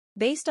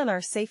Based on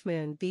our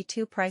Safemoon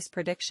V2 price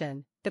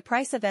prediction, the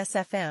price of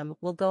SFM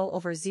will go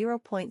over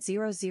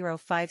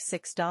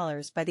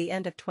 $0.0056 by the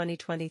end of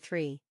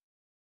 2023.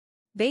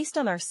 Based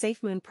on our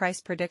Safemoon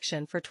price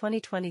prediction for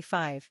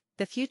 2025,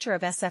 the future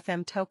of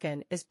SFM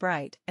token is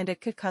bright and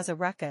it could cause a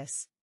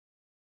ruckus.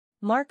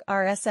 Mark,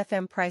 our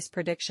SFM price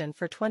prediction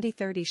for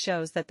 2030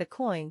 shows that the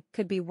coin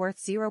could be worth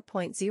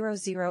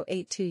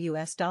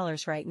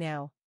 $0.0082 right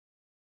now.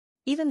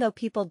 Even though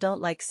people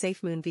don't like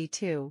Safemoon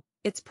V2,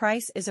 its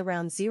price is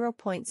around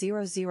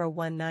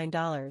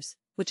 $0.0019,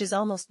 which is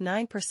almost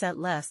 9%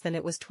 less than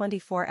it was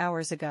 24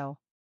 hours ago.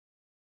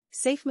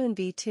 Safemoon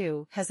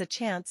V2 has a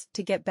chance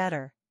to get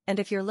better, and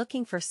if you're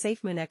looking for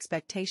Safemoon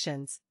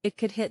expectations, it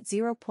could hit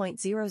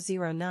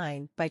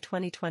 0.009 by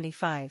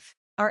 2025.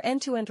 Our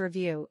end-to-end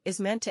review is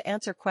meant to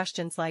answer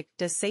questions like,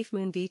 does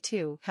Safemoon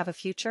V2 have a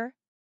future?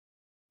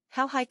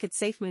 How high could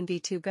Safemoon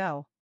V2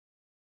 go?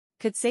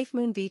 Could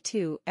Safemoon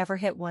V2 ever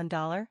hit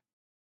 $1?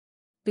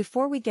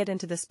 Before we get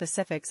into the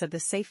specifics of the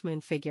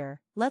Safemoon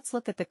figure, let's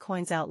look at the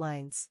coin's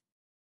outlines.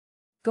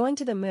 Going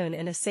to the moon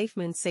in a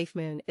Safemoon.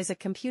 Safemoon is a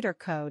computer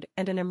code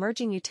and an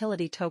emerging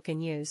utility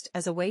token used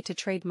as a way to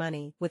trade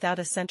money without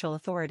a central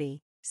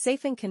authority.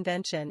 Safemoon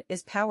convention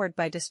is powered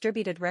by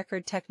distributed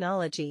record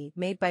technology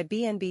made by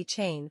BNB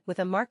Chain with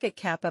a market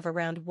cap of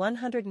around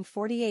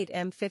 148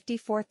 M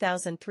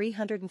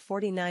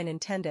 54,349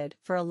 intended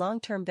for a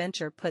long-term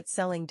venture put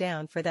selling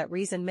down. For that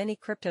reason many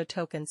crypto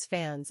tokens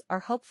fans are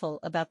hopeful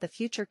about the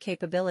future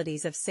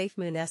capabilities of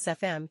Safemoon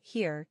SFM.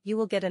 Here you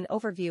will get an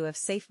overview of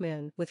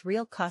Safemoon with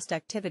real cost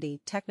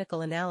activity,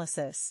 technical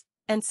analysis,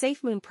 and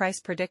Safemoon price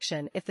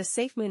prediction if the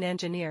Safemoon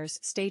engineers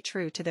stay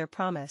true to their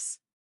promise.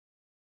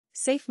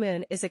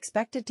 Safemoon is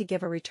expected to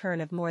give a return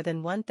of more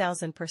than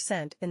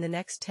 1,000% in the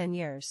next 10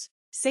 years.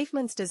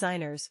 Safemoon's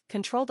designers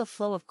control the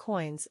flow of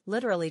coins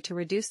literally to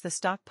reduce the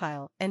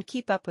stockpile and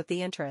keep up with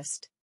the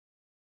interest.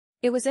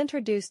 It was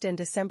introduced in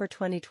December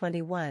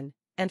 2021,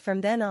 and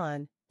from then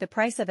on, the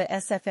price of a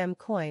SFM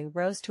coin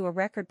rose to a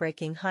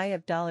record-breaking high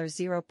of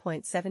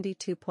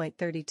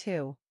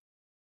 $0.7232.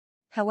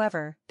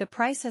 However, the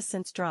price has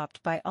since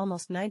dropped by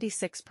almost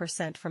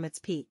 96% from its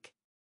peak.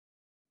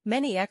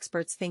 Many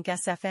experts think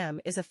SFM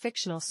is a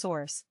fictional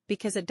source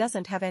because it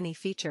doesn't have any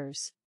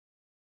features.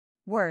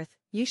 You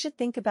should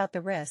think about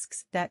the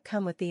risks that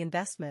come with the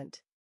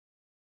investment.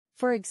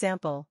 For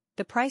example,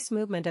 the price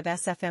movement of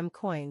SFM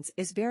coins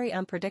is very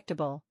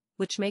unpredictable,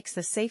 which makes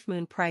the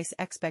Safemoon price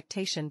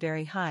expectation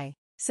very high.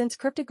 Since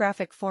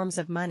cryptographic forms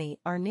of money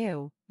are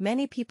new,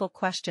 many people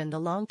question the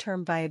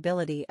long-term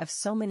viability of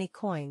so many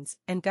coins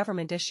and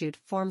government-issued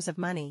forms of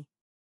money.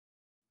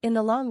 In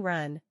the long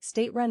run,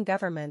 state-run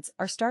governments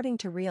are starting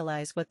to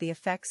realize what the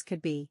effects could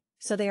be,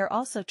 so they are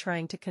also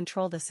trying to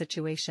control the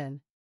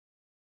situation.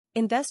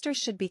 Investors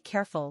should be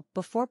careful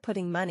before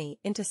putting money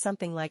into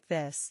something like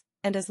this,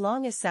 and as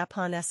long as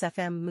Safemoon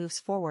SFM moves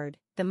forward,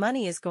 the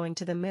money is going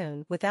to the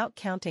moon without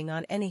counting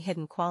on any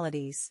hidden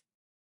qualities.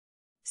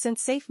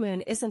 Since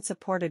Safemoon isn't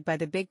supported by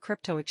the big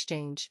crypto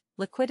exchange,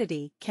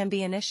 liquidity can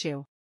be an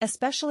issue,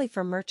 especially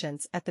for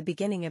merchants at the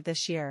beginning of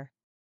this year.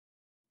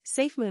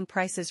 Safemoon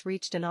prices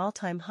reached an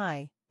all-time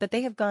high, but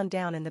they have gone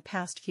down in the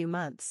past few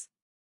months.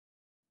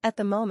 At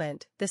the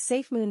moment, the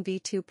Safemoon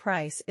V2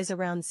 price is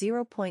around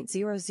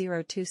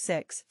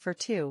 0.0026 for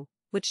 2,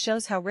 which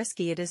shows how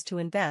risky it is to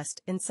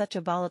invest in such a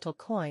volatile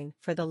coin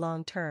for the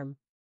long term.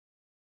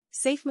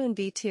 Safemoon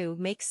V2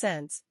 makes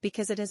sense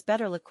because it has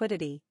better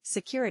liquidity,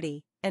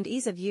 security, and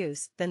ease of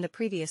use than the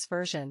previous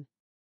version.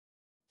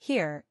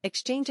 Here,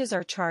 exchanges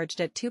are charged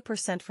at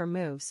 2% for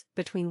moves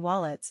between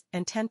wallets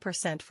and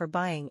 10% for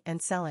buying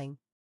and selling.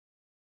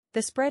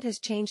 The spread has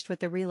changed with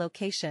the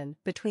relocation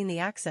between the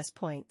access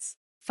points.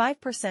 5%,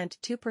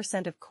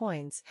 2% of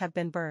coins have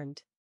been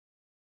burned.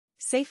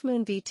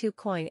 Safemoon V2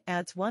 coin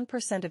adds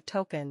 1% of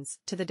tokens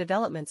to the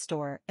development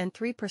store and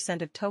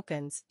 3% of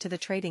tokens to the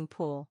trading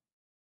pool.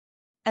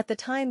 At the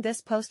time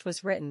this post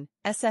was written,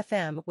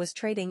 SFM was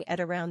trading at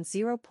around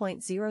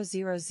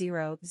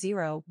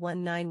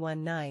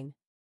 0.00001919.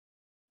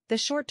 The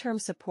short-term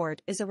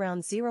support is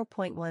around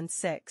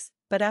 0.16,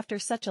 but after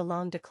such a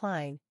long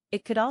decline,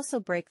 it could also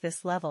break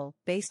this level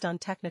based on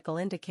technical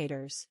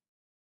indicators.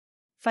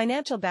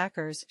 Financial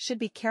backers should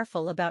be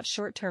careful about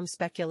short-term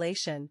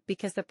speculation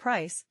because the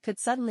price could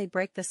suddenly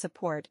break the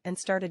support and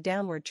start a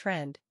downward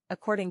trend,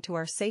 according to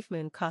our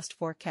Safemoon cost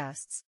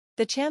forecasts.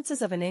 The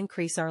chances of an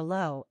increase are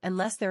low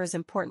unless there is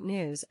important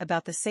news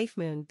about the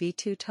Safemoon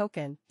V2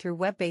 token through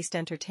web-based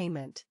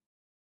entertainment.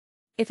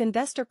 If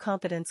investor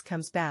confidence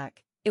comes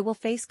back, it will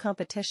face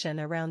competition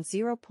around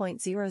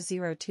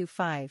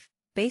 0.0025,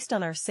 based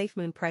on our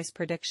Safemoon price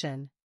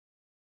prediction.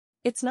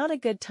 It's not a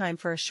good time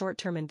for a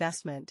short-term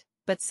investment,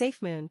 but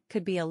Safemoon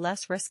could be a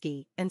less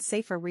risky and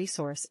safer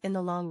resource in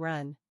the long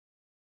run.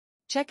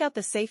 Check out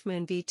the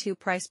Safemoon V2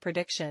 price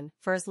prediction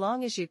for as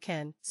long as you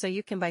can so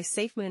you can buy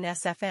Safemoon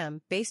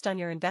SFM based on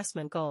your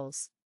investment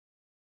goals.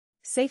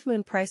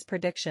 Safemoon price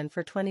prediction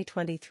for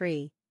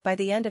 2023, by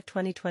the end of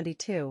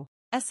 2022.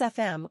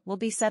 SFM will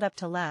be set up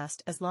to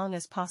last as long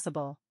as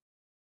possible.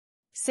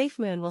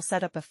 Safemoon will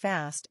set up a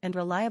fast and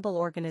reliable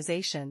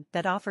organization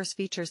that offers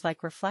features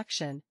like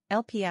reflection,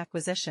 LP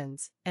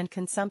acquisitions, and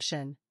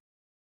consumption.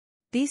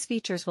 These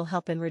features will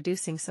help in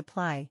reducing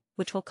supply,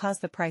 which will cause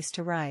the price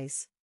to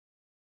rise.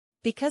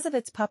 Because of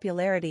its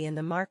popularity in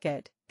the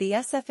market, the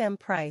SFM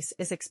price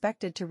is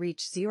expected to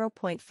reach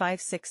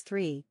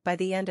 0.563 by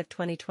the end of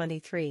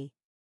 2023.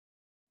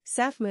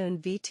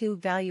 Safemoon V2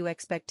 Value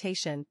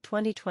Expectation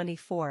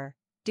 2024.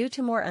 Due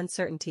to more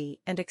uncertainty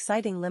and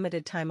exciting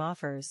limited-time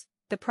offers,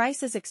 the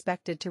price is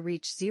expected to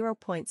reach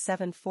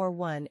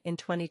 0.741 in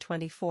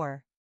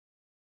 2024.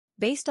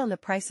 Based on the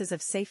prices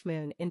of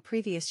Safemoon in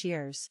previous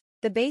years,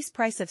 the base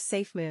price of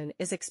Safemoon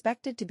is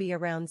expected to be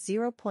around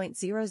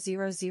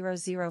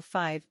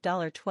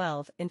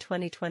 $0.00005.12 in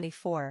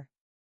 2024.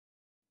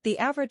 The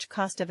average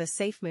cost of a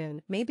Safemoon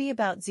may be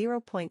about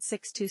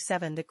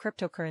 0.627. The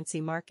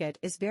cryptocurrency market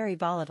is very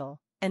volatile,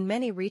 and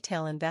many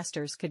retail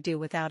investors could do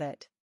without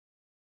it.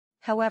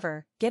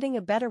 However, getting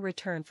a better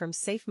return from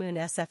Safemoon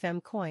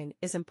SFM coin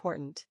is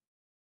important.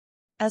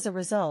 As a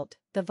result,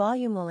 the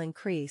volume will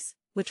increase,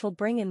 which will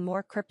bring in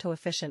more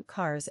crypto-efficient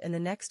cars in the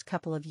next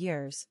couple of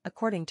years,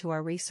 according to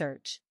our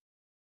research.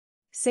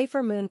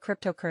 Safemoon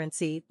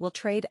cryptocurrency will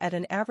trade at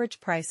an average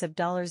price of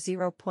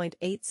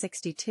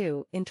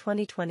 $0.862 in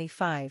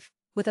 2025,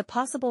 with a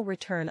possible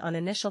return on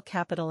initial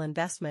capital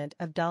investment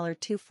of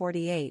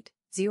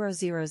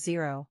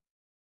 $248,000.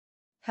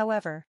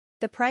 However,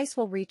 the price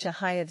will reach a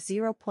high of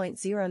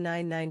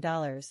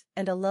 $0.099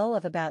 and a low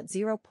of about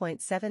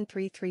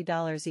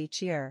 $0.733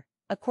 each year,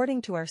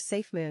 according to our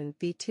Safemoon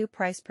V2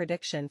 price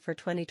prediction for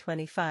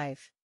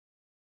 2025.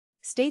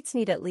 States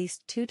need at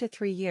least 2 to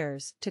 3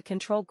 years to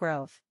control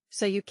growth,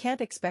 so you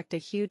can't expect a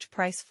huge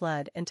price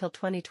flood until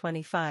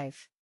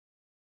 2025.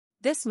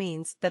 This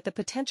means that the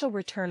potential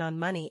return on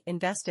money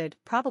invested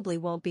probably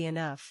won't be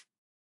enough.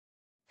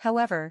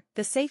 However,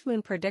 the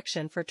Safemoon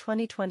prediction for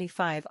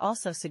 2025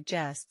 also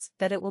suggests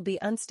that it will be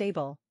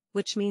unstable,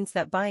 which means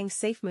that buying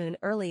Safemoon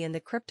early in the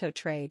crypto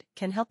trade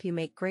can help you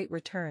make great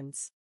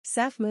returns.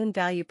 Safemoon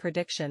value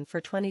prediction for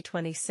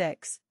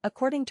 2026.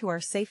 According to our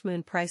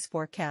Safemoon price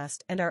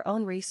forecast and our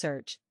own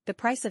research, the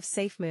price of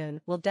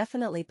Safemoon will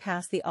definitely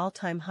pass the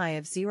all-time high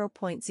of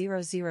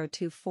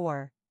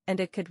 0.0024, and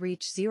it could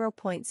reach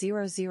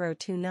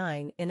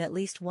 0.0029 in at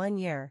least 1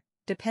 year,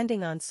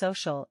 depending on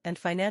social and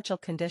financial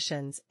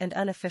conditions and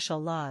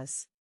unofficial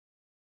laws.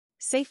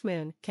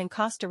 Safemoon can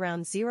cost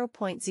around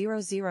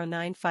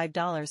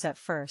 $0.0095 at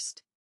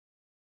first.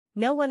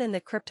 No one in the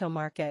crypto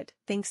market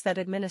thinks that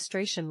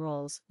administration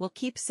rules will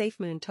keep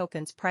Safemoon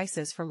tokens'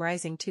 prices from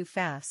rising too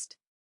fast.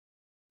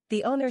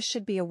 The owners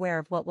should be aware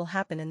of what will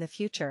happen in the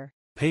future.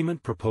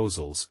 Payment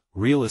proposals,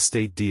 real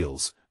estate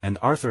deals, and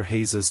Arthur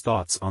Hayes'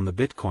 thoughts on the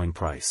Bitcoin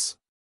price.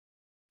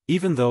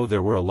 Even though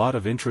there were a lot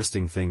of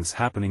interesting things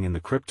happening in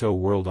the crypto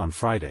world on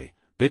Friday,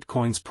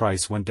 Bitcoin's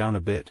price went down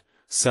a bit,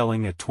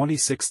 selling at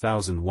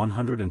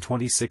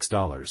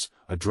 $26,126,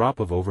 a drop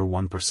of over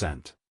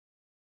 1%.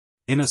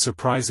 In a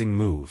surprising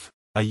move,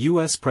 a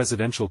U.S.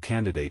 presidential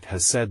candidate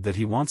has said that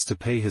he wants to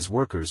pay his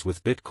workers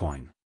with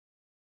Bitcoin.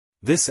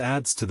 This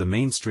adds to the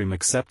mainstream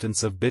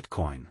acceptance of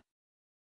Bitcoin.